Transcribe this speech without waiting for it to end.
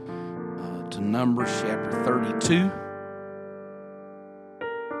to Numbers chapter 32.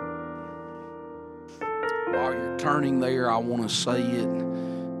 While you're turning there, I want to say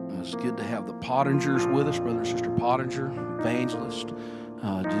it's good to have the Pottingers with us, Brother and Sister Pottinger, evangelist,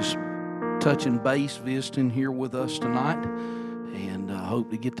 just touching base, visiting here with us tonight, and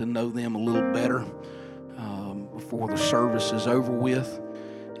hope to get to know them a little better before the service is over with.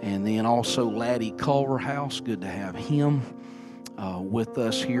 And then also Laddie Culverhouse, good to have him with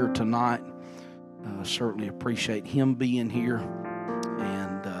us here tonight. Certainly appreciate him being here.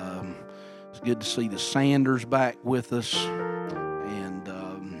 And it's good to see the Sanders back with us. And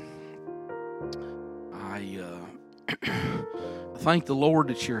I thank the Lord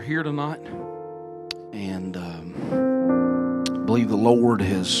that you're here tonight. And I believe the Lord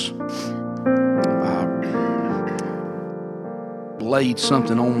has laid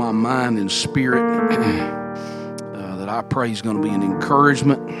something on my mind and spirit that I pray is going to be an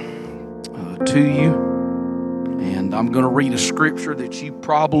encouragement to you. And I'm going to read a scripture that you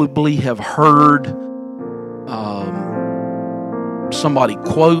probably have heard somebody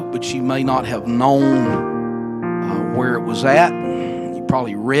quote, but you may not have known where it was at. You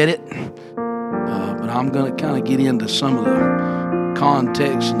probably read it, but I'm going to kind of get into some of the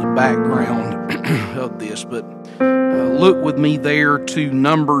context and the background of this. But look with me there to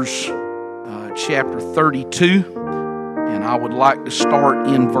Numbers chapter 32, and I would like to start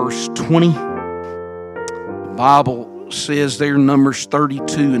in verse 20. The Bible says there, Numbers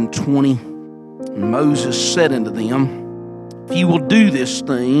 32 and 20, Moses said unto them, if ye will do this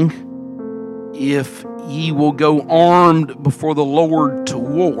thing, if ye will go armed before the Lord to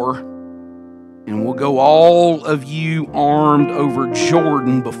war, and will go all of you armed over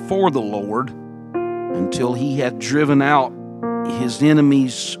Jordan before the Lord, until he had driven out his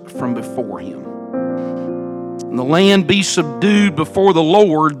enemies from before him. And the land be subdued before the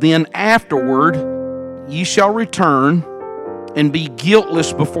Lord, then afterward ye shall return and be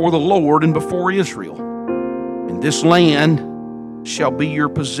guiltless before the Lord and before Israel. And this land shall be your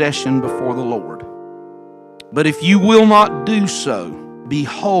possession before the Lord. But if you will not do so,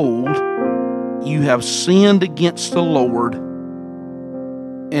 behold, you have sinned against the Lord,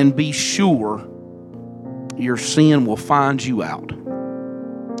 and be sure your sin will find you out.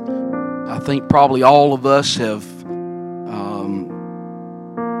 I think probably all of us have,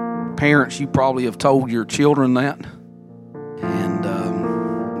 parents, you probably have told your children that, and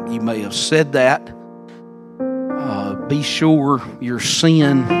you may have said that. Be sure your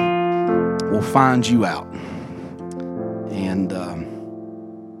sin will find you out. And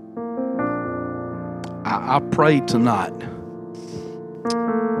I pray tonight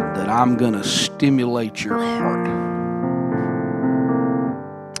that I'm going to stimulate your heart.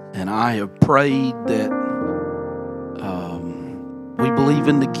 And I have prayed that we believe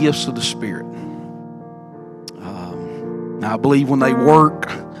in the gifts of the Spirit. I believe when they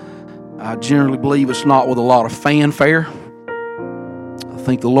work, I generally believe it's not with a lot of fanfare. I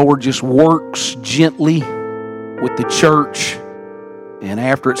think the Lord just works gently with the church. And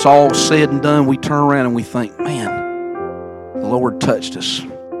after it's all said and done, we turn around and we think, man, the Lord touched us.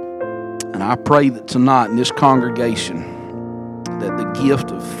 And I pray that tonight in this congregation, that the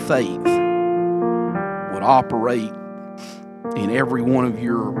gift of faith would operate in every one of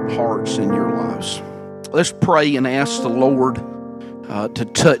your hearts and your lives. Let's pray and ask the Lord to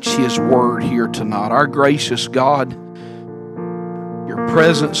touch His word here tonight. Our gracious God, your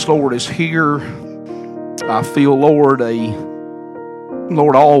presence, Lord, is here. I feel, Lord,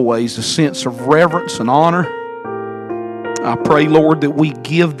 always a sense of reverence and honor. I pray, Lord, that we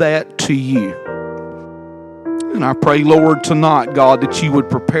give that to you. And I pray, Lord, tonight, God, that you would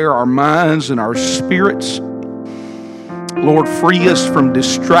prepare our minds and our spirits. Lord, free us from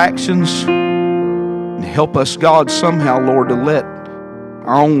distractions and help us, God, somehow, Lord, to let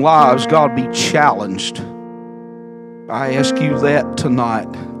our own lives, God, be challenged. I ask you that tonight.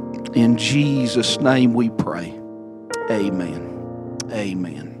 In Jesus' name we pray. Amen.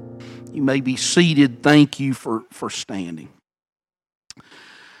 Amen. You may be seated. Thank you for standing.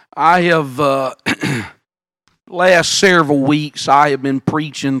 I have, last several weeks, I have been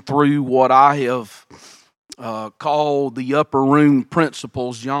preaching through what I have called the upper room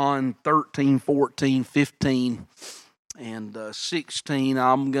principles, John 13, 14, 15, and 16.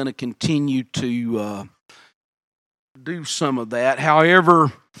 I'm going to continue to do some of that.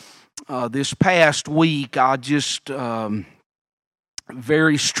 However, this past week, I just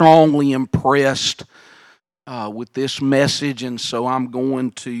very strongly impressed with this message, and so I'm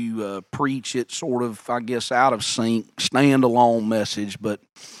going to preach it sort of, I guess, out of sync, standalone message, but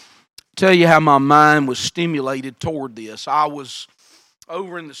tell you how my mind was stimulated toward this. I was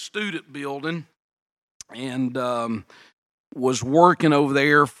over in the student building and was working over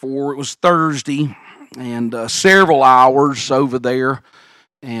there it was Thursday, and several hours over there,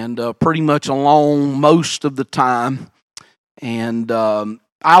 and pretty much alone most of the time. And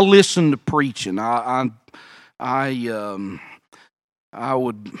I listened to preaching. I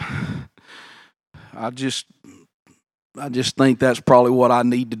just think that's probably what I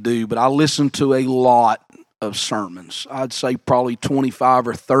need to do. But I listened to a lot of sermons. I'd say probably 25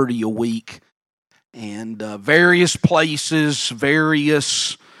 or 30 a week, and various places,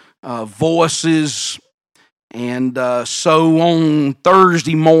 various voices. And so on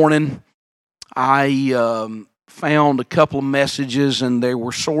Thursday morning, I found a couple of messages, and they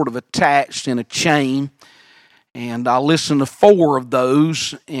were sort of attached in a chain. And I listened to 4 of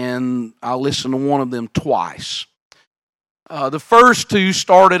those, and I listened to one of them twice. The first 2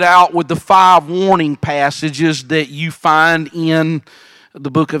 started out with the 5 warning passages that you find in the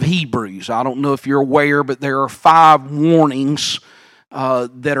book of Hebrews. I don't know if you're aware, but there are 5 warnings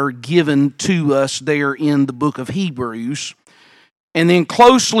that are given to us there in the book of Hebrews. And then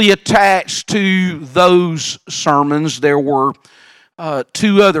closely attached to those sermons, there were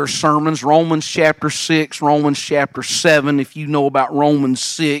 2 other sermons, Romans chapter 6, Romans chapter 7. If you know about Romans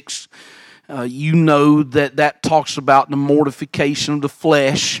 6, you know that talks about the mortification of the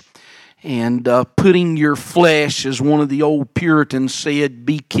flesh and putting your flesh, as one of the old Puritans said,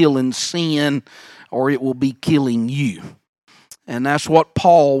 be killing sin or it will be killing you. And that's what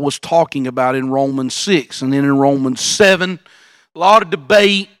Paul was talking about in Romans 6. And then in Romans 7, a lot of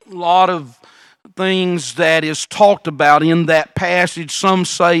debate, a lot of things that is talked about in that passage. Some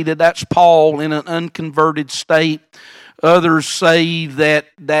say that that's Paul in an unconverted state. Others say that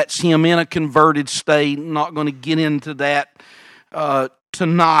that's him in a converted state. I'm not going to get into that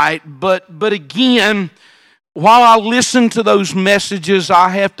tonight. But again, while I listened to those messages, I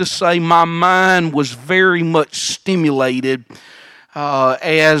have to say my mind was very much stimulated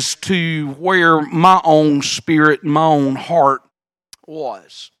as to where my own spirit, my own heart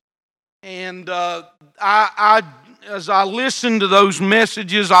was. And as I listened to those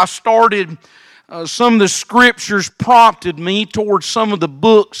messages, I started, some of the scriptures prompted me towards some of the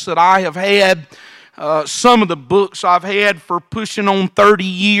books that I have had. Some of the books I've had for pushing on 30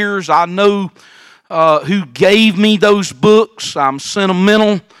 years. I know who gave me those books. I'm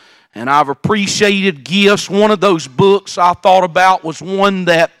sentimental, and I've appreciated gifts. One of those books I thought about was one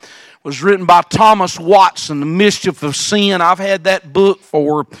that was written by Thomas Watson, The Mischief of Sin. I've had that book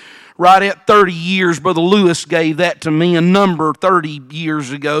for right at 30 years. Brother Lewis gave that to me 30 years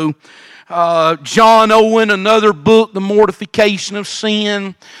ago. John Owen, another book, The Mortification of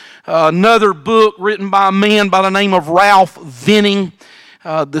Sin. Another book written by a man by the name of Ralph Venning,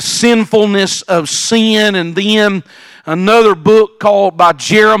 The Sinfulness of Sin. And then another book called by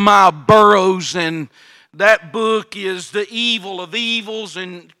Jeremiah Burroughs, and that book is The Evil of Evils.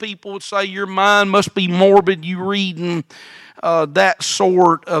 And people would say your mind must be morbid, you reading that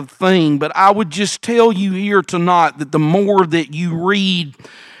sort of thing. But I would just tell you here tonight that the more that you read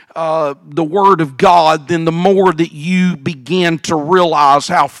the Word of God, then the more that you begin to realize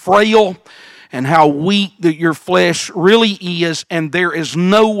how frail and how weak that your flesh really is, and there is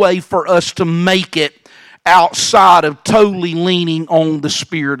no way for us to make it outside of totally leaning on the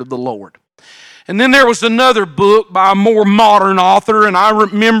Spirit of the Lord. And then there was another book by a more modern author, and I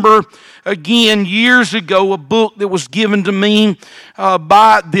remember, again, years ago, a book that was given to me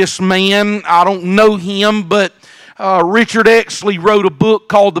by this man. I don't know him, but Richard Exley wrote a book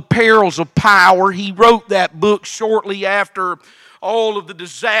called The Perils of Power. He wrote that book shortly after all of the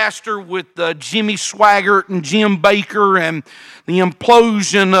disaster with Jimmy Swaggart and Jim Baker and the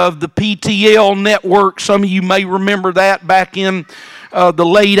implosion of the PTL network. Some of you may remember that back in the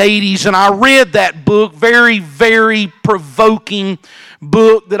late 80s. And I read that book, very, very provoking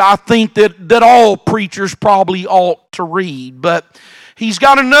book that I think that all preachers probably ought to read. But he's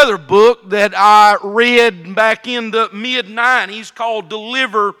got another book that I read back in the mid-90s called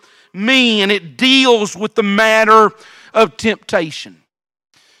Deliver Me, and it deals with the matter of temptation.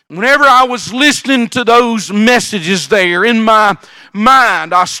 Whenever I was listening to those messages there, in my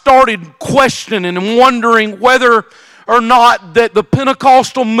mind, I started questioning and wondering whether or not that the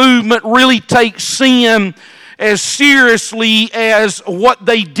Pentecostal movement really takes sin as seriously as what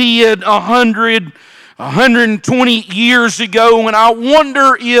they did 120 years ago. And I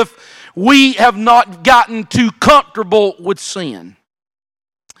wonder if we have not gotten too comfortable with sin.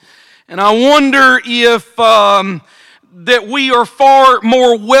 And I wonder if that we are far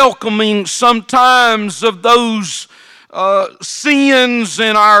more welcoming sometimes of those sins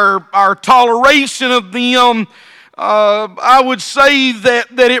and our toleration of them I would say that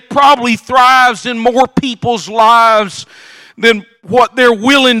it probably thrives in more people's lives than what they're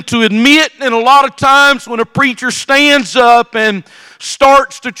willing to admit. And a lot of times when a preacher stands up and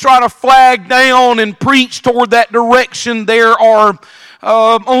starts to try to flag down and preach toward that direction, there are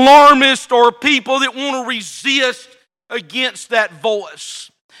alarmists or people that want to resist against that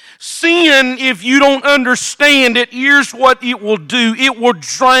voice. Sin, if you don't understand it, here's what it will do. It will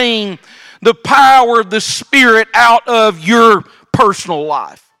drain the power of the Spirit out of your personal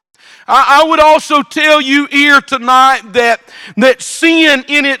life. I would also tell you here tonight that sin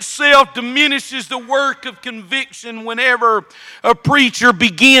in itself diminishes the work of conviction whenever a preacher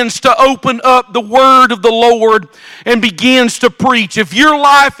begins to open up the Word of the Lord and begins to preach. If your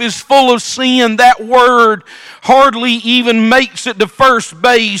life is full of sin, that Word hardly even makes it to first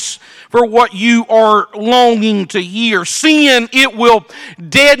base for what you are longing to hear. Sin, it will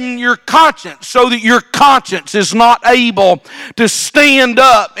deaden your conscience so that your conscience is not able to stand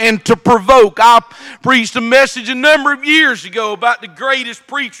up and to provoke. I preached a message a number of years ago about the greatest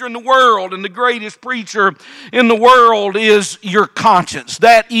preacher in the world, and the greatest preacher in the world is your conscience.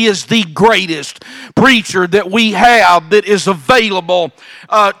 That is the greatest preacher that we have that is available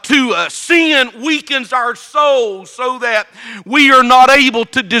to us. Sin weakens our souls so that we are not able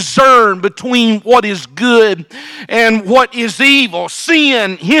to discern between what is good and what is evil.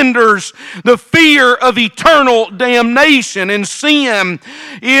 Sin hinders the fear of eternal damnation, and sin,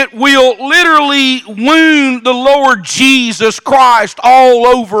 it will literally wound the Lord Jesus Christ all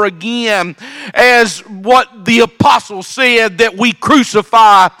over again, as what the apostle said, that we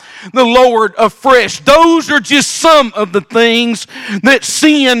crucify the Lord afresh. Those are just some of the things that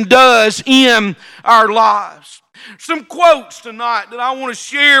sin does in our lives. Some quotes tonight that I want to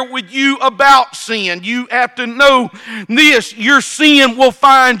share with you about sin. You have to know this: your sin will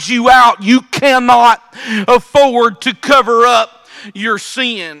find you out. You cannot afford to cover up your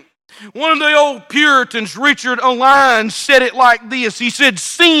sin. One of the old Puritans, Richard Alline, said it like this. He said,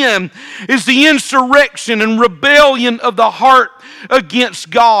 "Sin is the insurrection and rebellion of the heart against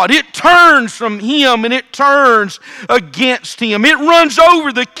God. It turns from Him and it turns against Him. It runs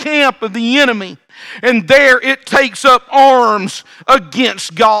over the camp of the enemy, and there it takes up arms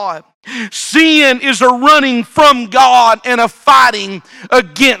against God." Sin is a running from God and a fighting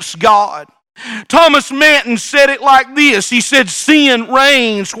against God. Thomas Manton said it like this. He said, "Sin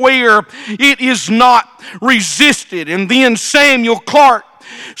reigns where it is not resisted." And then Samuel Clark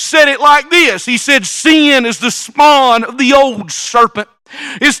said it like this. He said, "Sin is the spawn of the old serpent.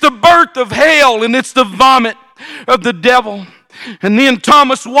 It's the birth of hell, and it's the vomit of the devil." And then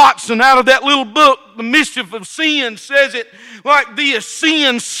Thomas Watson, out of that little book, The Mischief of Sin, says it like this: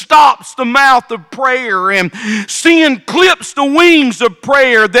 "Sin stops the mouth of prayer, and sin clips the wings of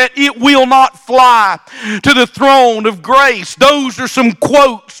prayer, that it will not fly to the throne of grace." Those are some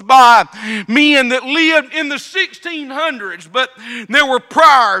quotes by men that lived in the 1600s, but there were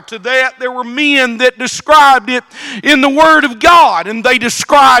prior to that, there were men that described it in the Word of God, and they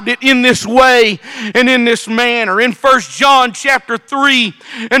described it in this way and in this manner. In 1 John chapter 3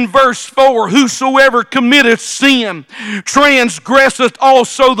 and verse 4, "Whosoever committeth sin transgresseth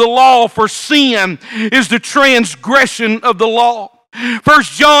also the law, for sin is the transgression of the law."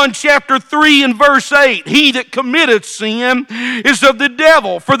 1 John chapter 3 and verse 8, "He that committeth sin is of the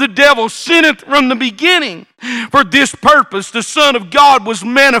devil, for the devil sinneth from the beginning. For this purpose the Son of God was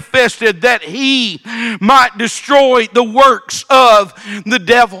manifested, that He might destroy the works of the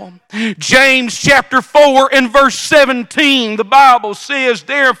devil." James chapter 4 and verse 17, the Bible says,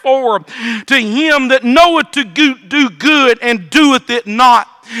 "Therefore to him that knoweth to do good and doeth it not,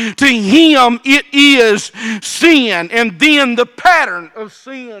 to him it is sin." And then the pattern of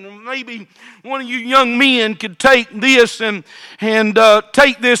sin. And maybe one of you young men could take this and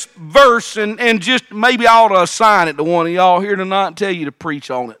take this verse and just maybe I ought to assign it to one of y'all here tonight and tell you to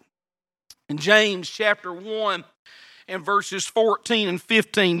preach on it. In James chapter 1 and verses 14 and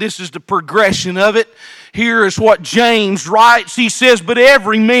 15, this is the progression of it. Here is what James writes. He says, "But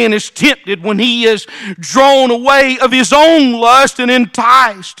every man is tempted when he is drawn away of his own lust and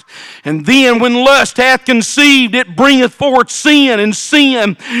enticed. And then when lust hath conceived, it bringeth forth sin. And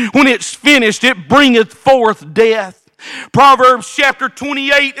sin, when it's finished, it bringeth forth death." Proverbs chapter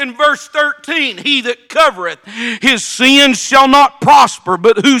 28 and verse 13, "He that covereth his sins shall not prosper,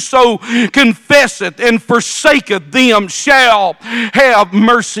 but whoso confesseth and forsaketh them shall have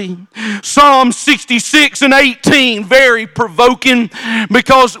mercy." Psalm 66 and 18, very provoking,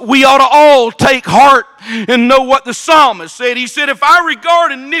 because we ought to all take heart and know what the psalmist said. He said, if I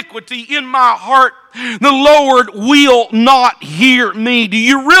regard iniquity in my heart, the Lord will not hear me. Do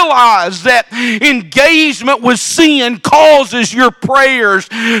you realize that engagement with sin causes your prayers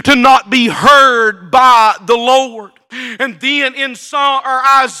to not be heard by the Lord? And then in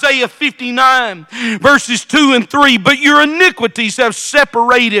Isaiah 59, verses 2 and 3, but your iniquities have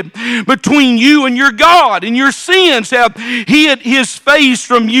separated between you and your God, and your sins have hid his face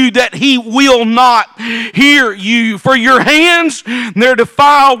from you, that he will not hear you. For your hands, they're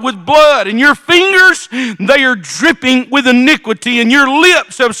defiled with blood, and your fingers, they are dripping with iniquity, and your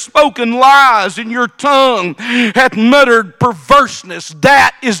lips have spoken lies, and your tongue hath muttered perverseness.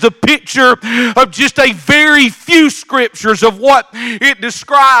 That is the picture of just a very few scriptures of what it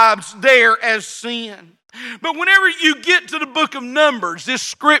describes there as sin. But whenever you get to the book of Numbers, this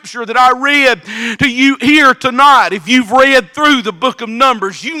scripture that I read to you here tonight, if you've read through the book of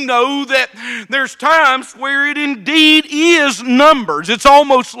Numbers, you know that there's times where it indeed is numbers. It's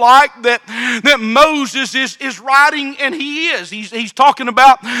almost like that Moses is writing, and he's talking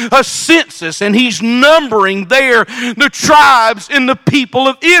about a census, and he's numbering there the tribes and the people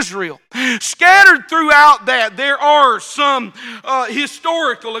of Israel. Scattered throughout that, there are some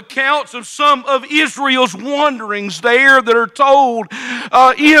historical accounts of some of Israel's wanderings there that are told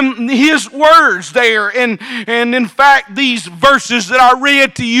in his words there. And in fact, these verses that I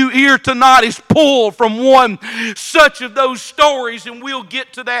read to you here tonight is pulled from one such of those stories, and we'll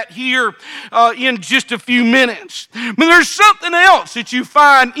get to that here in just a few minutes. But there's something else that you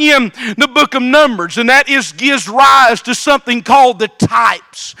find in the book of Numbers, and that gives rise to something called the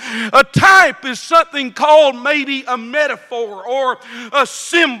types. A type is something called maybe a metaphor or a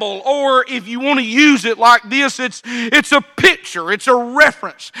symbol, or if you want to use it like this, it's a picture, it's a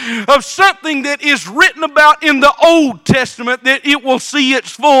reference of something that is written about in the Old Testament, that it will see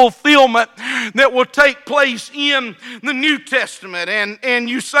its fulfillment that will take place in the New Testament. And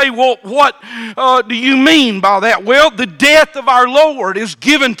you say, well, what do you mean by that? Well, the death of our Lord is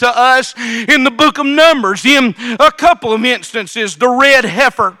given to us in the book of Numbers in a couple of instances. The red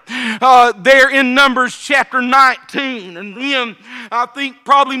heifer there in Numbers chapter 19. And then I think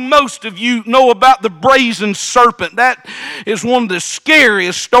probably most of you know about the brazen serpent. That is one of the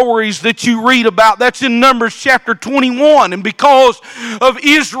scariest stories that you read about. That's in Numbers chapter 21. And because of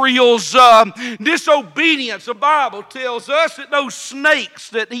Israel's disobedience, the Bible tells us that those snakes,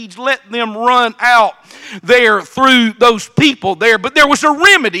 that he's let them run out there through those people there. But there was a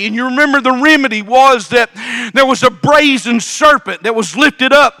remedy, and you remember the remedy was that there was a brazen serpent that was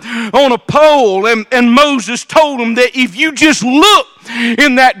lifted up on a pole, and Moses told him that if you just look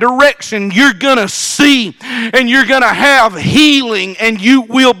in that direction, you're going to see, and you're going to have healing, and you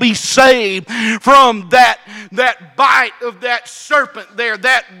will be saved from that bite of that serpent there.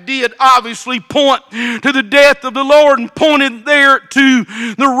 That did obviously point to the death of the Lord and pointed there to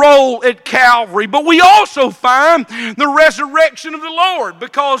the role at Calvary. But we also find the resurrection of the Lord,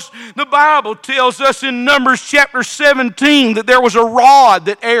 because the Bible tells us in Numbers chapter 17 that there was a rod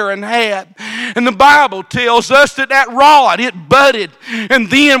that Aaron had. And the Bible tells us that rod, it budded. And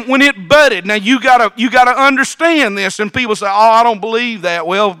then when it budded, now you gotta understand this. And people say, oh, I don't believe that.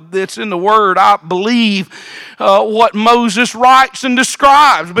 Well, it's in the Word. I believe what Moses writes and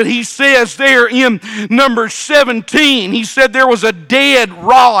describes. But he says there in Numbers 17, he said there was a dead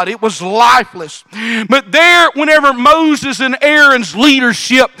rod. It was lifeless. But there, whenever Moses and Aaron's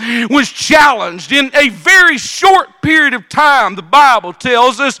leadership was challenged, in a very short period of time, the Bible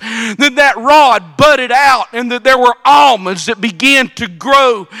tells us that rod budded out, and that there were almonds that began to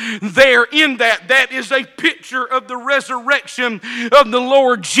grow there in that. That is a picture of the resurrection of the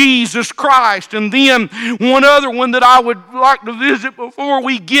Lord Jesus Christ. And then one other one that I would like to visit before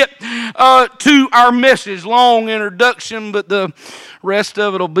we get to our message. Long introduction, but the rest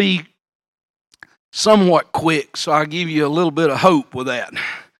of it will be somewhat quick, so I'll give you a little bit of hope with that.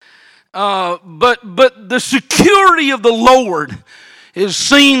 But the security of the Lord is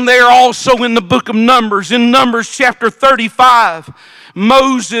seen there also in the book of Numbers. In Numbers chapter 35,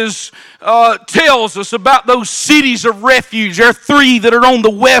 Moses tells us about those cities of refuge. There are 3 that are on the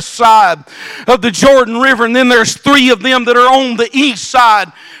west side of the Jordan River, and then there's 3 of them that are on the east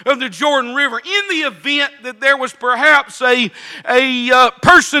side of the Jordan River. In the event that there was perhaps a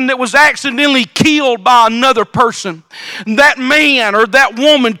person that was accidentally killed by another person, that man or that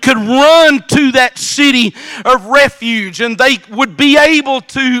woman could run to that city of refuge, and they would be able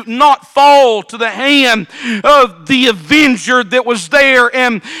to not fall to the hand of the avenger that was there.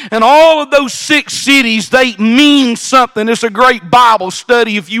 And all of those 6 cities, they mean something. It's a great Bible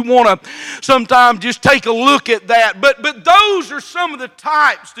study if you want to sometime just take a look at that. But those are some of the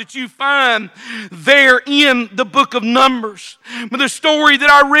types that you find there in the book of Numbers. But the story that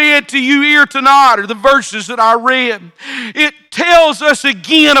I read to you here tonight, or the verses that I read, it tells us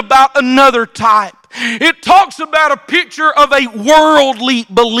again about another type. It talks about a picture of a worldly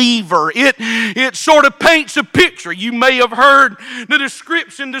believer. It sort of paints a picture. You may have heard the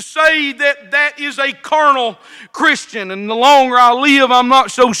description to say that that is a carnal Christian. And the longer I live, I'm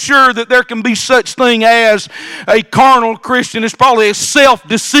not so sure that there can be such thing as a carnal Christian. It's probably a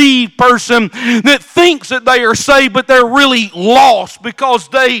self-deceived person that thinks that they are saved, but they're really lost because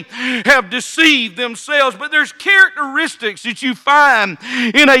they have deceived themselves. But there's characteristics that you find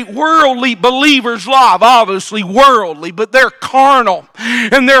in a worldly believer's life. Obviously worldly, but they're carnal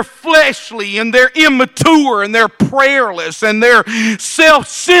and they're fleshly and they're immature and they're prayerless and they're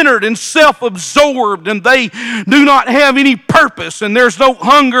self-centered and self-absorbed, and they do not have any purpose, and there's no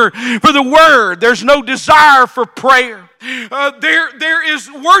hunger for the word. There's no desire for prayer. There is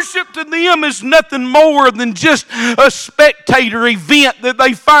worship to them is nothing more than just a spectator event that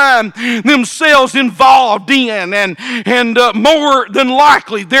they find themselves involved in, and more than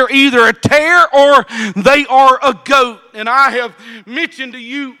likely they're either a tare or they are a goat. And I have mentioned to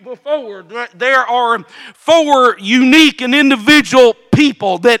you before that there are 4 unique and individual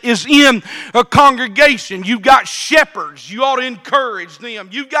people that is in a congregation. You've got shepherds, you ought to encourage them.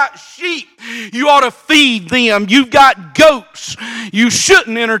 You've got sheep, you ought to feed them. You've got goats, you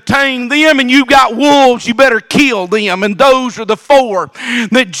shouldn't entertain them. And you've got wolves, you better kill them. And those are the 4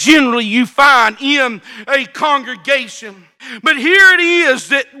 that generally you find in a congregation. But here it is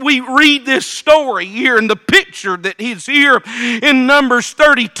that we read this story here, and the picture that is here in Numbers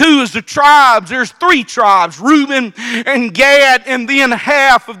 32 is the tribes. There's 3 tribes, Reuben and Gad, and then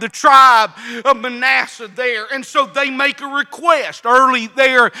half of the tribe of Manasseh there. And so they make a request early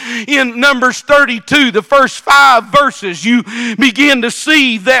there in Numbers 32. The first 5 verses, you begin to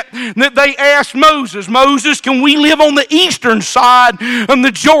see that they asked Moses, can we live on the eastern side of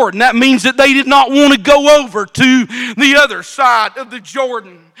the Jordan? That means that they did not want to go over to the other side of the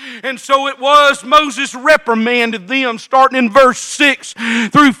Jordan. And so it was Moses reprimanded them, starting in verse 6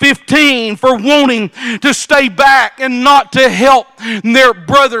 through 15, for wanting to stay back and not to help their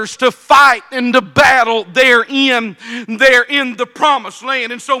brothers to fight and to battle there in the promised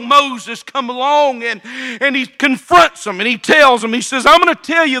land. And so Moses come along and he confronts them and he tells them, he says, I'm going to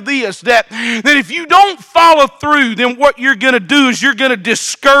tell you this, that if you don't follow through, then what you're going to do is you're going to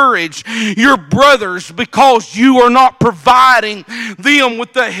discourage your brothers because you are not providing them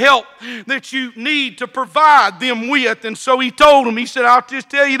with the help that you need to provide them with. And so he told them, he said, I'll just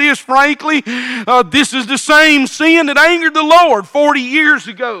tell you this frankly, this is the same sin that angered the Lord 40 years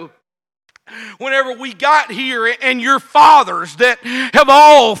ago. Whenever we got here, and your fathers that have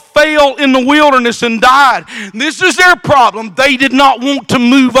all failed in the wilderness and died, this is their problem. They did not want to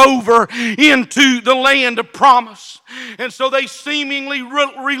move over into the land of promise. And so they seemingly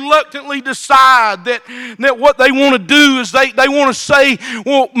reluctantly decide that what they want to do is they want to say,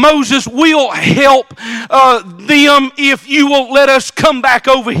 well, Moses, we'll help them if you will let us come back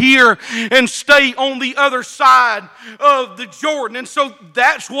over here and stay on the other side of the Jordan. And so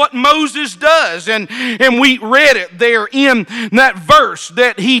that's what Moses does. And we read it there in that verse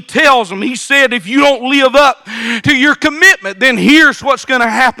that he tells them. He said, if you don't live up to your commitment, then here's what's going to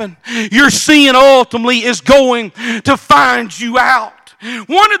happen. Your sin ultimately is going to find you out.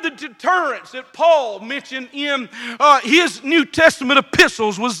 One of the deterrents that Paul mentioned in his New Testament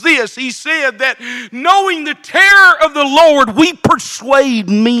epistles was this. He said that knowing the terror of the Lord, we persuade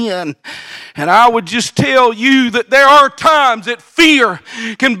men. And I would just tell you that there are times that fear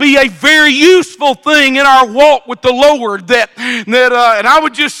can be a very useful thing in our walk with the Lord. And I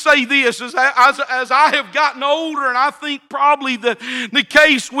would just say this, as I have gotten older, and I think probably the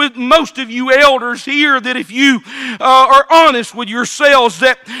case with most of you elders here, that if you are honest with yourselves,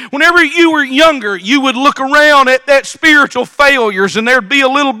 that whenever you were younger, you would look around at that spiritual failures, and there'd be a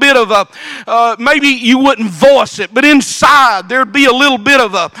little bit of a, maybe you wouldn't voice it, but inside there'd be a little bit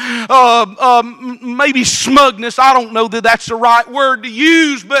of a, maybe smugness. I don't know that that's the right word to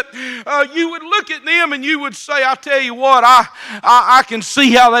use, but you would look at them and you would say, I tell you what, I can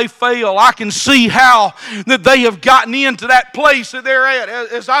see how they fail. I can see how that they have gotten into that place that they're at.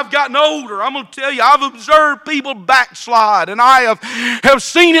 As I've gotten older, I'm going to tell you, I've observed people backslide, and I have have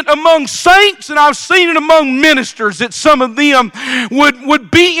seen it among saints, and I've seen it among ministers, that some of them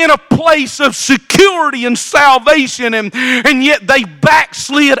would be in a place of security and salvation, and yet they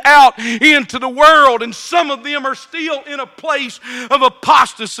backslid out into the world, and some of them are still in a place of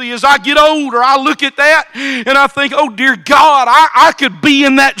apostasy. As I get older, I look at that and I think, oh dear God, I could be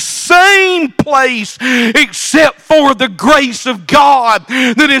in that same place except for the grace of God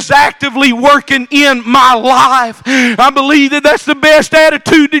that is actively working in my life. I believe that that's the best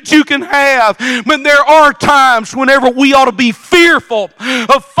attitude that you can have. But there are times whenever we ought to be fearful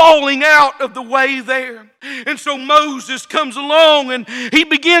of falling out of the way there. And so Moses comes along and he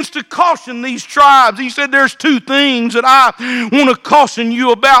begins to caution these tribes. He said, there's two things that I want to caution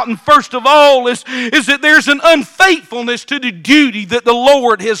you about. And first of all is that there's an unfaithfulness to the duty that the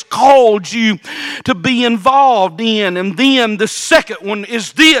Lord has called you to be involved in. And then the second one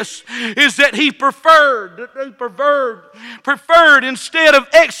is this, is that they preferred instead of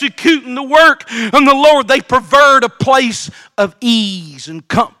executing the work of the Lord, they preferred a place of ease and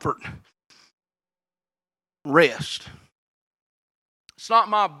comfort. Rest. It's not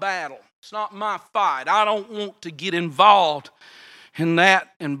my battle. It's not my fight. I don't want to get involved in that.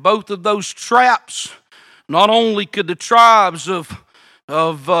 And both of those traps, not only could the tribes that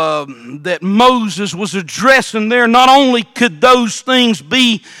Moses was addressing there, not only could those things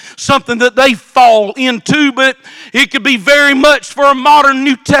be something that they fall into, but it could be very much for a modern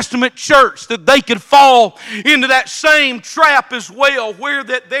New Testament church that they could fall into that same trap as well, where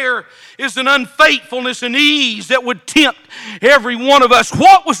that there is an unfaithfulness and ease that would tempt every one of us.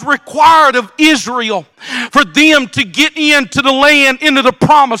 What was required of Israel for them to get into the land, into the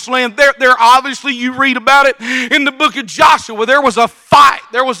promised land? There obviously, you read about it in the book of Joshua. There was a fight.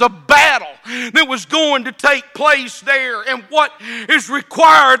 There was a battle that was going to take place there. And what is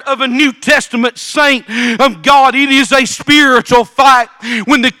required of a New Testament saint of God, it is a spiritual fight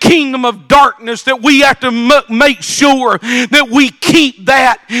when the kingdom of darkness, that we have to make sure that we keep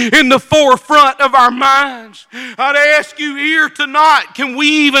that in the forefront of our minds. I'd ask you here tonight, can we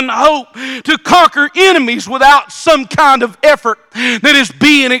even hope to conquer enemies without some kind of effort that is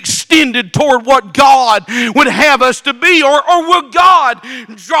being extended toward what God would have us to be? Or will God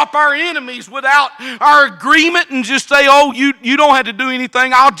drop our enemies without our agreement and just say, oh, you don't have to do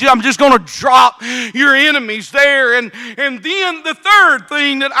anything, I'm just going to drop your enemies there? And then the third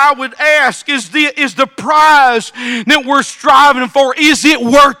thing that I would ask is the prize that we're striving for, is it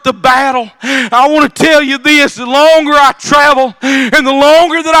worth the battle? I want to tell you this, the longer I travel and the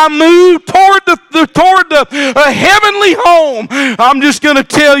longer that I move toward the heavenly home, I'm just going to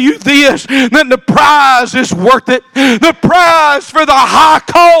tell you this, that the prize is worth it. The prize for the high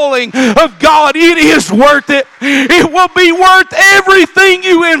calling of God, it is worth it. It will be worth everything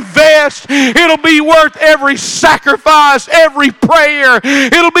you invest. It'll be worth every sacrifice, every prayer.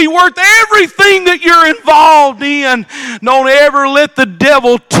 It'll be worth everything that you're involved in. Don't ever let the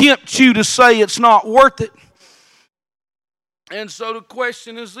devil tempt you to say it's not worth it. And so the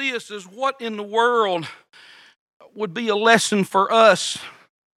question is this, is what in the world would be a lesson for us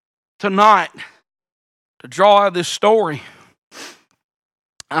tonight to draw out of this story?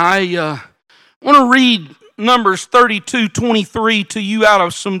 I want to read Numbers 32:23 to you out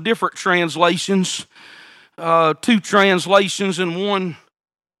of some different translations, two translations and one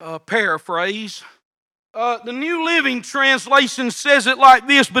paraphrase. The New Living Translation says it like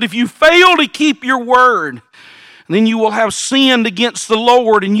this: but if you fail to keep your word, then you will have sinned against the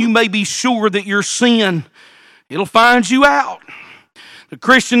Lord, and you may be sure that your sin, it'll find you out. The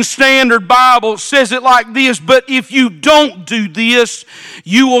Christian Standard Bible says it like this: but if you don't do this,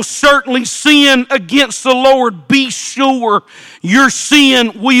 you will certainly sin against the Lord. Be sure your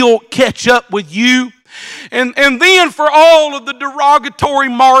sin will catch up with you. And then for all of the derogatory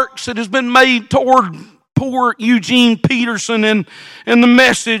marks that has been made toward poor Eugene Peterson and the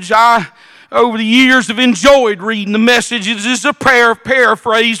Message, I, over the years, have enjoyed reading the Message. It is a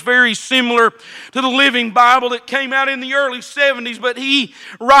paraphrase very similar to the Living Bible that came out in the early 70s, but he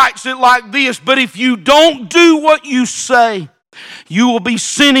writes it like this: but if you don't do what you say, you will be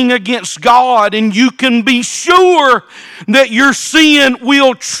sinning against God, and you can be sure that your sin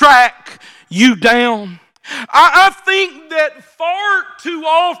will track you down. I think that far too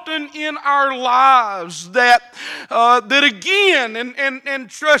often in our lives that again, and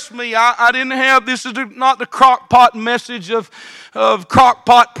trust me, I didn't have, this is not the crock pot message of crock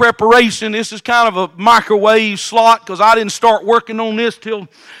pot preparation. This is kind of a microwave slot, because I didn't start working on this till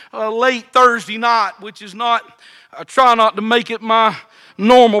late Thursday night, which is not, I try not to make it my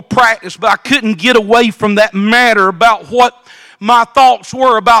normal practice, but I couldn't get away from that matter about what my thoughts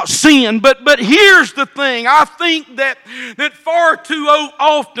were about sin. But here's the thing. I think that far too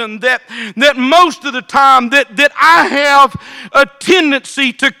often, that most of the time, that I have a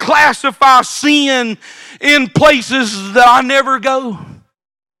tendency to classify sin in places that I never go.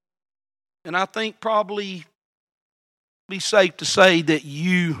 And I think probably be safe to say that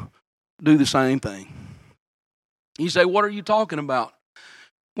you do the same thing. You say, what are you talking about?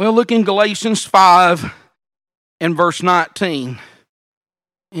 Well, look in Galatians 5 and verse 19.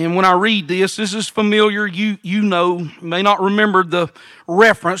 And when I read this is familiar. You know, may not remember the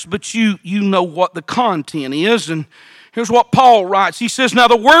reference, but you know what the content is. And here's what Paul writes. He says, now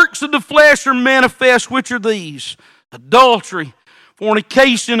the works of the flesh are manifest, which are these: adultery,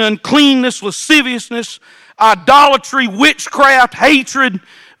 fornication, uncleanness, lasciviousness, idolatry, witchcraft, hatred,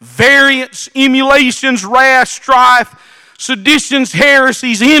 variance, emulations, wrath, strife, seditions,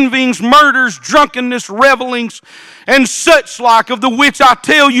 heresies, envyings, murders, drunkenness, revelings, and such like, of the which I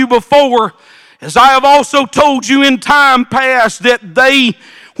tell you before, as I have also told you in time past, that they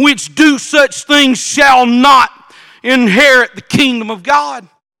which do such things shall not inherit the kingdom of God.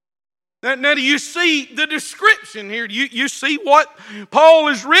 Now, do you see the description here? You see what Paul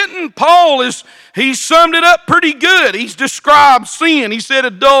has written? He summed it up pretty good. He's described sin. He said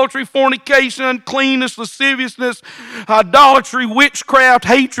adultery, fornication, uncleanness, lasciviousness, idolatry, witchcraft,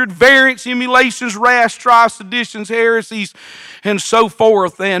 hatred, variance, emulations, wrath, strife, seditions, heresies, and so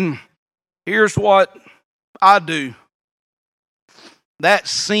forth. And here's what I do. That's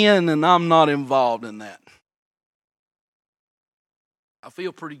sin, and I'm not involved in that. I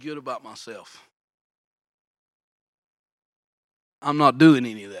feel pretty good about myself. I'm not doing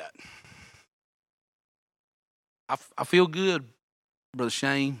any of that. I feel good, Brother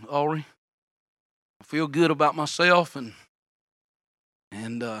Shane, Ulrich. I feel good about myself, but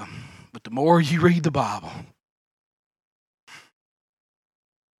the more you read the Bible,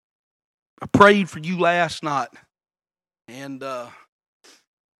 I prayed for you last night, and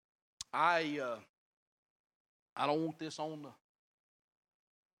I don't want this on the.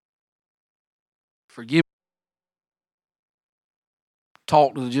 Forgive me.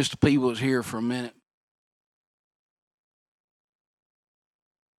 Talk to just the people that's here for a minute.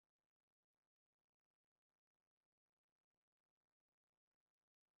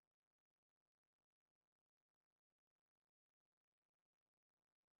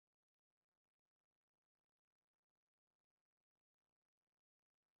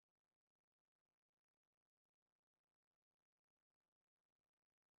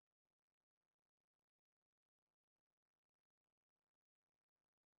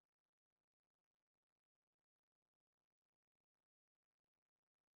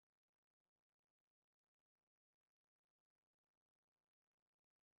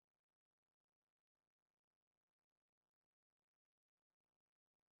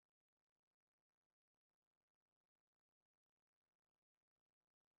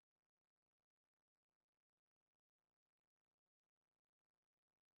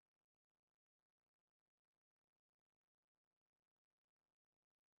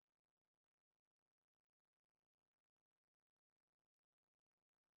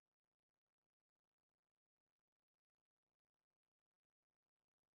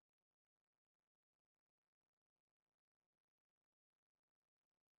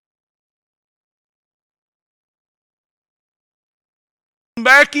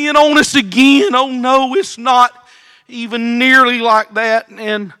 Back in on us again. Oh no, it's not even nearly like that.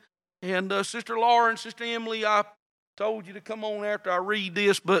 And Sister Laura and Sister Emily, I told you to come on after I read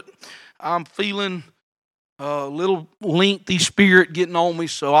this, but I'm feeling a little lengthy spirit getting on me,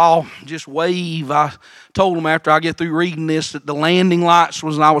 so I'll just wave. I told them after I get through reading this that the landing lights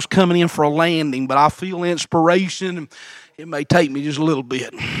was I was coming in for a landing, but I feel inspiration. It may take me just a little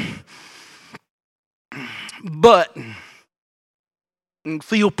bit. But and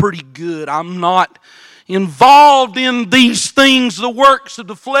feel pretty good. I'm not involved in these things, the works of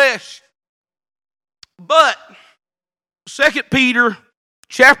the flesh. But 2 Peter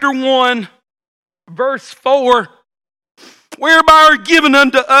chapter 1, verse 4, whereby are given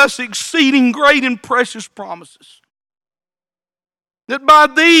unto us exceeding great and precious promises, that by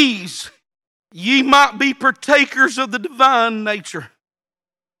these ye might be partakers of the divine nature,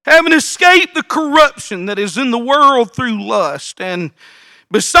 having escaped the corruption that is in the world through lust. And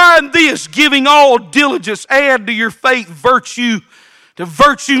beside this, giving all diligence, add to your faith virtue, to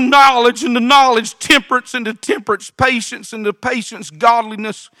virtue knowledge, and to knowledge temperance, and to temperance patience, and to patience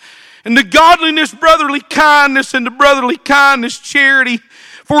godliness, and to godliness brotherly kindness, and to brotherly kindness charity.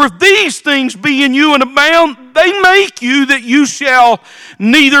 For if these things be in you and abound, they make you that you shall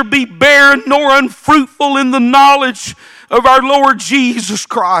neither be barren nor unfruitful in the knowledge of our Lord Jesus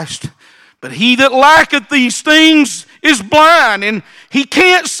Christ. But he that lacketh these things is blind, and he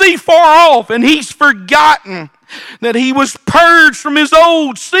can't see far off, and he's forgotten that he was purged from his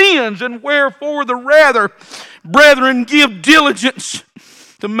old sins. And wherefore the rather, brethren, give diligence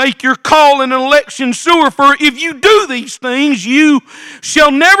to make your call and election sure. For if you do these things, you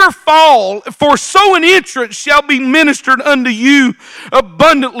shall never fall. For so an entrance shall be ministered unto you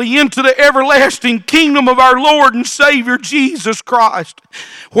abundantly into the everlasting kingdom of our Lord and Savior Jesus Christ.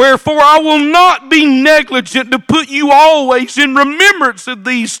 Wherefore I will not be negligent to put you always in remembrance of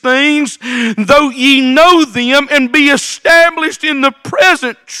these things, though ye know them, and be established in the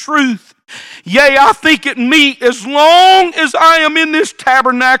present truth. Yea, I think it meet, as long as I am in this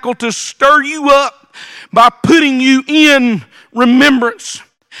tabernacle, to stir you up by putting you in remembrance.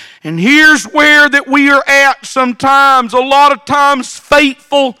 And here's where that we are at sometimes. A lot of times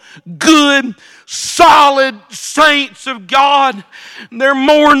faithful, good, solid saints of God, they're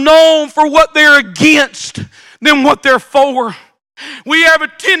more known for what they're against than what they're for. We have a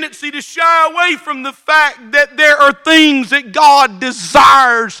tendency to shy away from the fact that there are things that God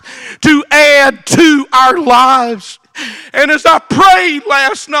desires to add to our lives. And as I prayed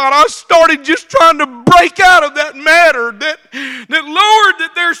last night, I started just trying to break out of that matter. That Lord,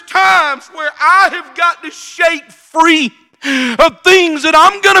 that there's times where I have got to shake free of things that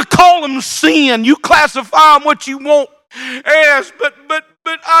I'm going to call them sin. You classify them what you want as, but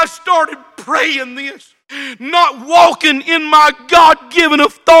I started praying this. Not walking in my God-given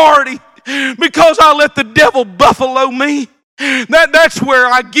authority because I let the devil buffalo me. That's where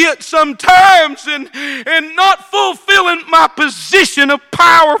I get sometimes, and not fulfilling my position of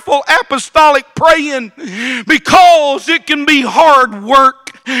powerful apostolic praying because it can be hard work.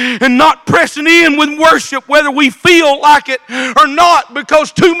 And not pressing in with worship whether we feel like it or not,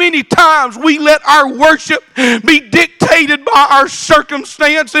 because too many times we let our worship be dictated by our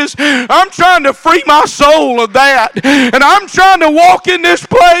circumstances. I'm trying to free my soul of that, and I'm trying to walk in this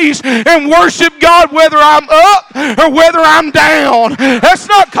place and worship God whether I'm up or whether I'm down. That's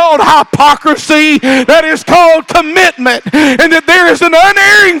not called hypocrisy. That is called commitment, and that there is an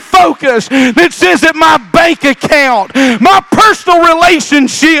unerring focus that says that my bank account, my personal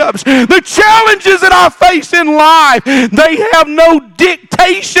relationships, the challenges that I face in life, they have no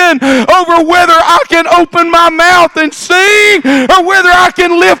dictation over whether I can open my mouth and sing or whether I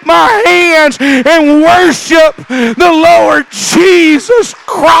can lift my hands and worship the Lord Jesus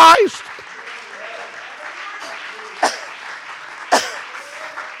Christ.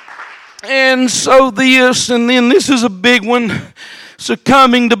 And so this, and then this is a big one,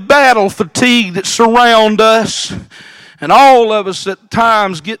 succumbing to battle fatigue that surround us. And all of us at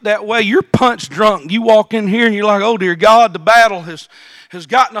times get that way. You're punch drunk. You walk in here and you're like, oh dear God, the battle has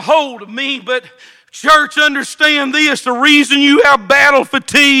gotten a hold of me. But church, understand this. The reason you have battle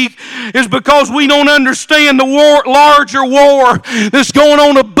fatigue is because we don't understand the larger war that's going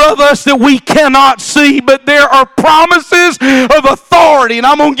on above us that we cannot see. But there are promises of authority, and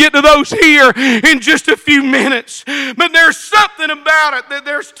I'm going to get to those here in just a few minutes. But there's something about it that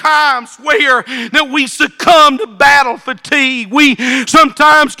there's times where that we succumb to battle fatigue. We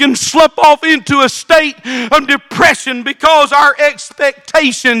sometimes can slip off into a state of depression because our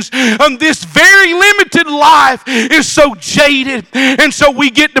expectations of this very limited life is so jaded, and so we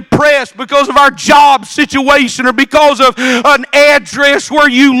get depressed because of our job situation or because of an address where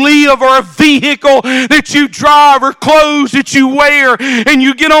you live or a vehicle that you drive or clothes that you wear, and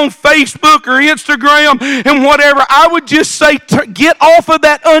you get on Facebook or Instagram and whatever. I would just say get off of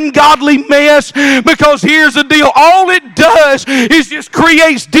that ungodly mess, because here's the deal. All it does is just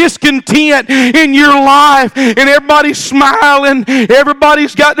creates discontent in your life, and everybody's smiling,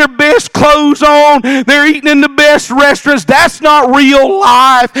 everybody's got their best clothes on, they're eating in the best restaurants. That's not real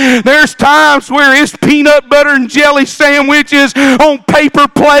life. There's times where it's peanut butter and jelly sandwiches on paper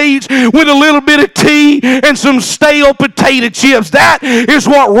plates with a little bit of tea and some stale potato chips. That is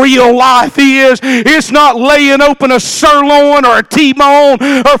what real life is. It's not laying open a sirloin or a T-bone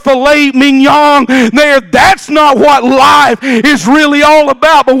or filet mignon there. That's not what life is really all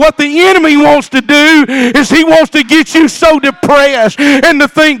about. But what the enemy wants to do is he wants to get you so depressed and to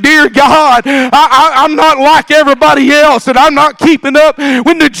think, dear God, I'm not like everybody else, and I'm not keeping up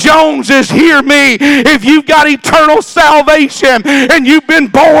when the Joneses. Hear me. If you've got eternal salvation and you've been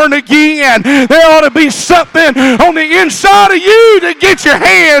born again, there ought to be something on the inside of you to get your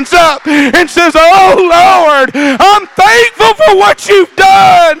hands up and says, oh Lord, I'm thankful for what you've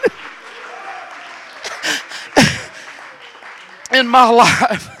done in my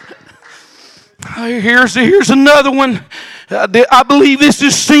life. Here's another one. I believe this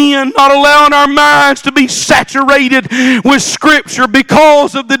is sin, not allowing our minds to be saturated with Scripture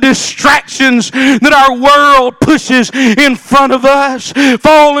because of the distractions that our world pushes in front of us.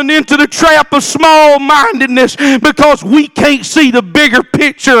 Falling into the trap of small-mindedness because we can't see the bigger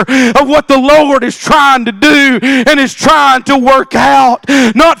picture of what the Lord is trying to do and is trying to work out.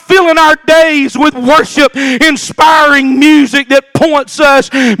 Not filling our days with worship, inspiring music that points us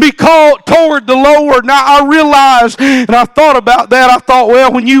toward the Lord. Now, I realize, and I thought about that, I thought,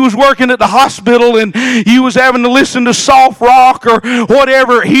 well, when you was working at the hospital and you was having to listen to soft rock or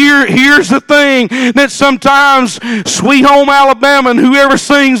whatever, here's the thing, that sometimes Sweet Home Alabama and whoever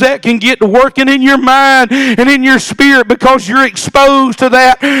sings that can get to working in your mind and in your spirit because you're exposed to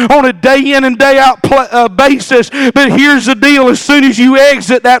that on a day in and day out basis. But here's the deal, as soon as you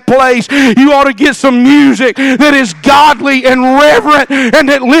exit that place, you ought to get some music that is godly and reverent and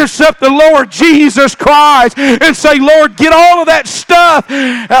that lifts up the Lord Jesus Christ and say, Lord, get all of that stuff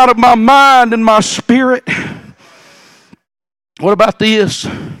out of my mind and my spirit. What about this?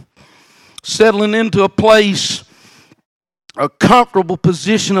 Settling into a place, a comfortable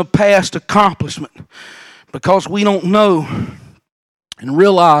position of past accomplishment because we don't know and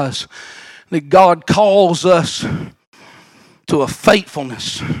realize that God calls us to a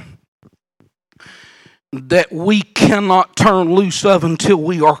faithfulness that we cannot turn loose of until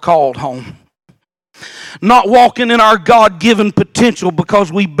we are called home. Not walking in our God-given potential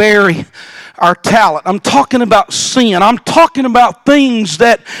because we bury our talent. I'm talking about sin. I'm talking about things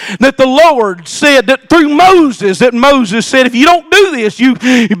that the Lord said that through Moses, said, if you don't do this, you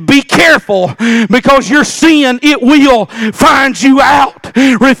be careful because your sin, it will find you out.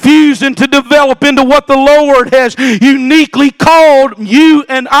 Refusing to develop into what the Lord has uniquely called you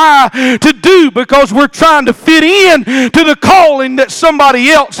and I to do because we're trying to fit in to the calling that somebody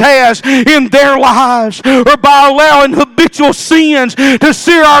else has in their lives, or by allowing habitual sins to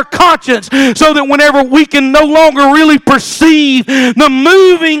sear our conscience so that whenever we can no longer really perceive the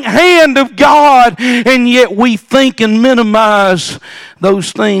moving hand of God, and yet we think and minimize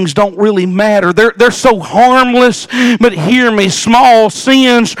those things don't really matter. They're so harmless, but hear me, small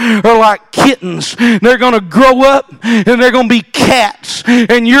sins are like kittens. They're going to grow up and they're going to be cats,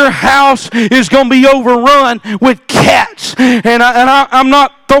 and your house is going to be overrun with cats. And I'm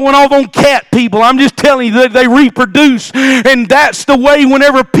not throwing off on cat people. I'm just telling you that they reproduce, and that's the way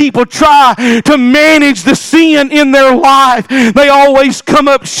whenever people try to manage the sin in their life, they always come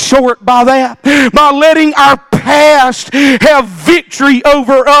up short by that, by letting our past have victory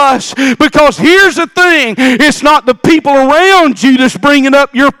over us. Because here's the thing, it's not the people around you that's bringing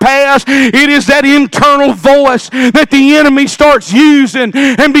up your past, it is that internal voice that the enemy starts using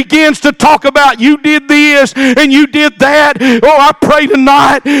and begins to talk about, you did this and you did that. Oh, I pray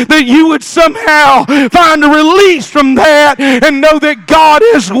tonight that you would somehow find a release from that and know that God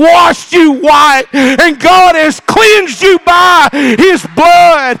has washed you white and God has cleansed you by His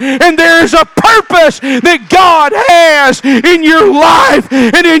blood, and there is a purpose that God has in your life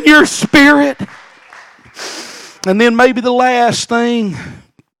and in your spirit. And then maybe the last thing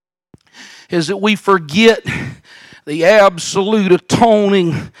is that we forget the absolute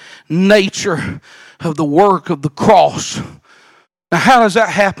atoning nature of the work of the cross. Now, how does that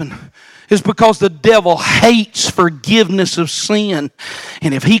happen? It's because the devil hates forgiveness of sin.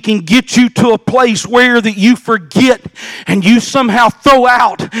 And if he can get you to a place where that you forget and you somehow throw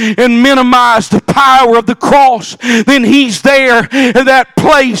out and minimize the power of the cross, then he's there in that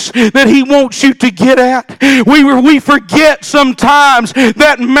place that he wants you to get at. We forget sometimes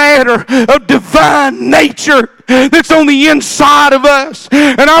that matter of divine nature that's on the inside of us.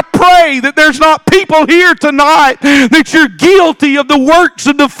 And I pray that there's not people here tonight that you're guilty of the works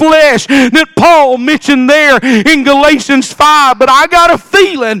of the flesh that Paul mentioned there in Galatians 5. But I got a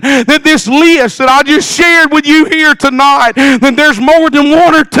feeling that this list that I just shared with you here tonight, that there's more than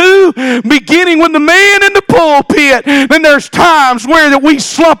one or two, beginning with the man in the pulpit. Then there's times where that we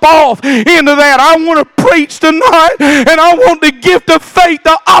slump off into that. I want to preach tonight, and I want the gift of faith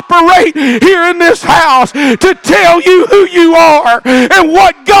to operate here in this house to tell you who you are and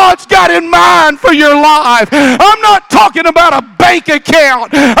what God's got in mind for your life. I'm not talking about a bank account.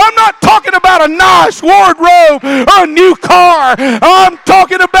 I'm not talking about a nice wardrobe or a new car. I'm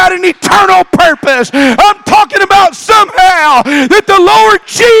talking about an eternal purpose. I'm talking about somehow that the Lord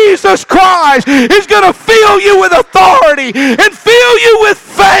Jesus Christ is going to fill you with authority and fill you with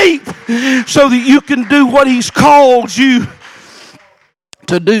faith so that you can do what He's called you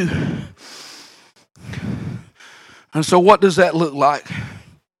to do. And so what does that look like?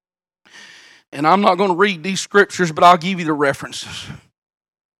 And I'm not going to read these scriptures, but I'll give you the references.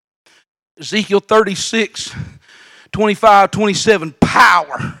 Ezekiel 36, 25, 27,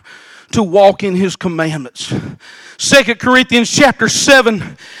 power to walk in His commandments. 2 Corinthians chapter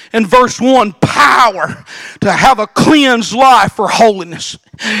 7 and verse 1, power to have a cleansed life for holiness.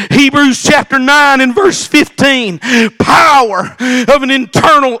 Hebrews chapter 9 and verse 15, power of an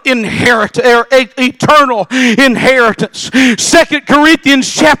eternal inheritance. 2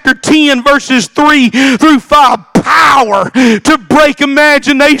 Corinthians chapter 10 verses 3 through 5, power to break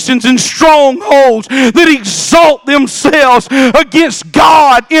imaginations and strongholds that exalt themselves against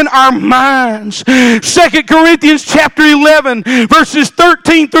God in our minds. 2 Corinthians chapter 11 verses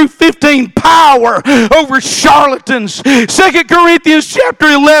 13 through 15, power over charlatans. 2 Corinthians chapter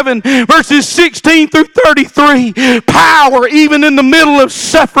 11 verses 16 through 33, power even in the middle of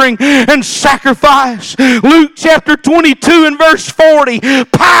suffering and sacrifice. Luke chapter 22 and verse 40,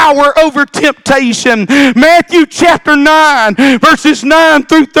 power over temptation. Matthew chapter 9 verses 9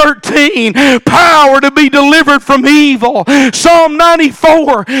 through 13, power to be delivered from evil. Psalm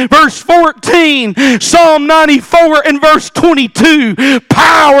 94 verse 14, Psalm 94 and verse 22,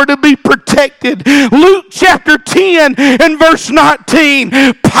 power to be protected. Luke chapter 10 and verse 19,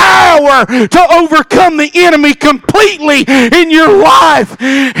 power to overcome the enemy completely in your life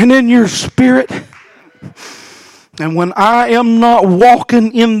and in your spirit. And when I am not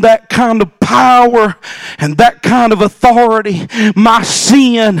walking in that kind of power and that kind of authority, my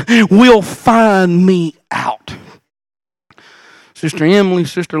sin will find me out. Sister Emily,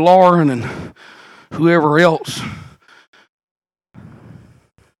 Sister Lauren, and whoever else.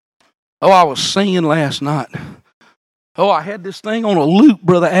 Oh, I was singing last night. Oh, I had this thing on a loop,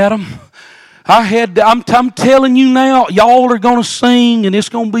 Brother Adam. I'm telling you now, y'all are going to sing, and it's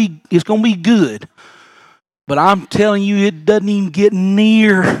going to be good. But I'm telling you, it doesn't even get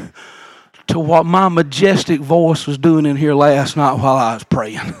near to what my majestic voice was doing in here last night while I was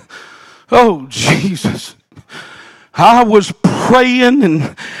praying. Oh, Jesus. I was praying,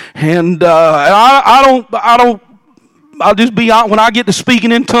 and I'll just be honest, when I get to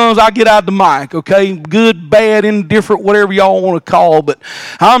speaking in tongues, I get out of the mic, okay? Good, bad, indifferent, whatever y'all want to call. But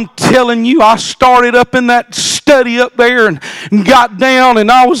I'm telling you, I started up in that study up there and got down,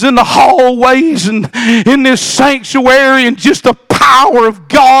 and I was in the hallways and in this sanctuary, and just the power of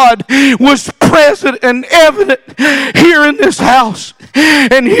God was present and evident here in this house.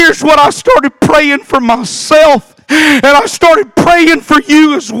 And here's what I started praying for myself, and I started praying for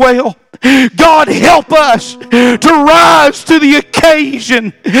you as well. God, help us to rise to the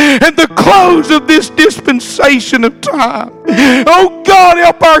occasion and the close of this dispensation of time. Oh God,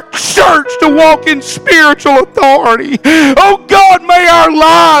 help our church to walk in spiritual authority. Oh God, may our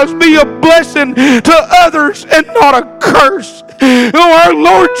lives be a blessing to others and not a curse. Oh, our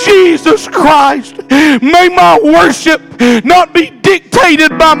Lord Jesus Christ, may my worship not be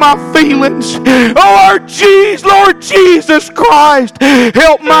dictated by my feelings. Oh, our Lord Jesus Christ,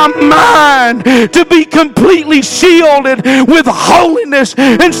 help my mind to be completely shielded with holiness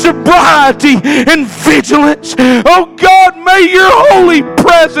and sobriety and vigilance. Oh God, may your holy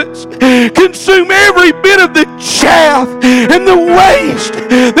presence consume every bit of the chaff and the waste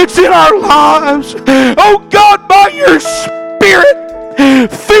that's in our lives. Oh God, by your Spirit,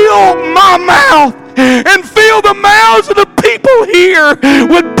 fill my mouth and fill the mouths of the people here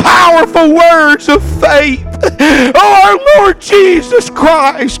with powerful words of faith. Oh, our Lord Jesus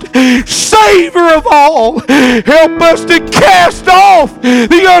Christ, Savior of all, help us to cast off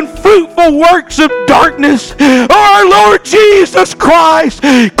the unfruitful works of darkness. Oh, our Lord Jesus Christ,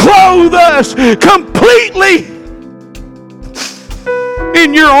 clothe us completely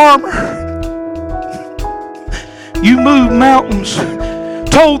in your armor. You moved mountains,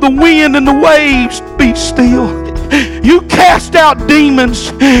 told the wind and the waves, be still. You cast out demons.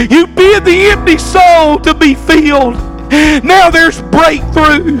 You bid the empty soul to be filled. Now there's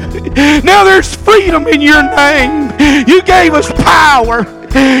breakthrough. Now there's freedom in your name. You gave us power.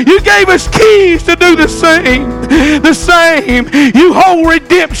 You gave us keys to do the same. The same. You hold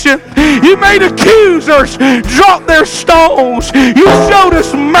redemption. You made accusers drop their stones. You showed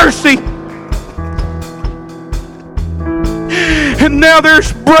us mercy. And now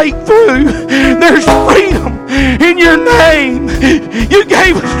there's breakthrough. There's freedom in your name. You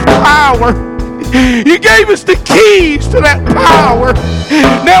gave us power. You gave us the keys to that power.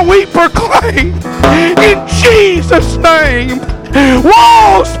 Now we proclaim in Jesus' name.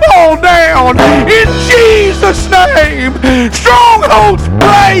 Walls fall down in Jesus' name. Strongholds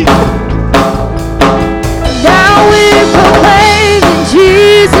break. Now we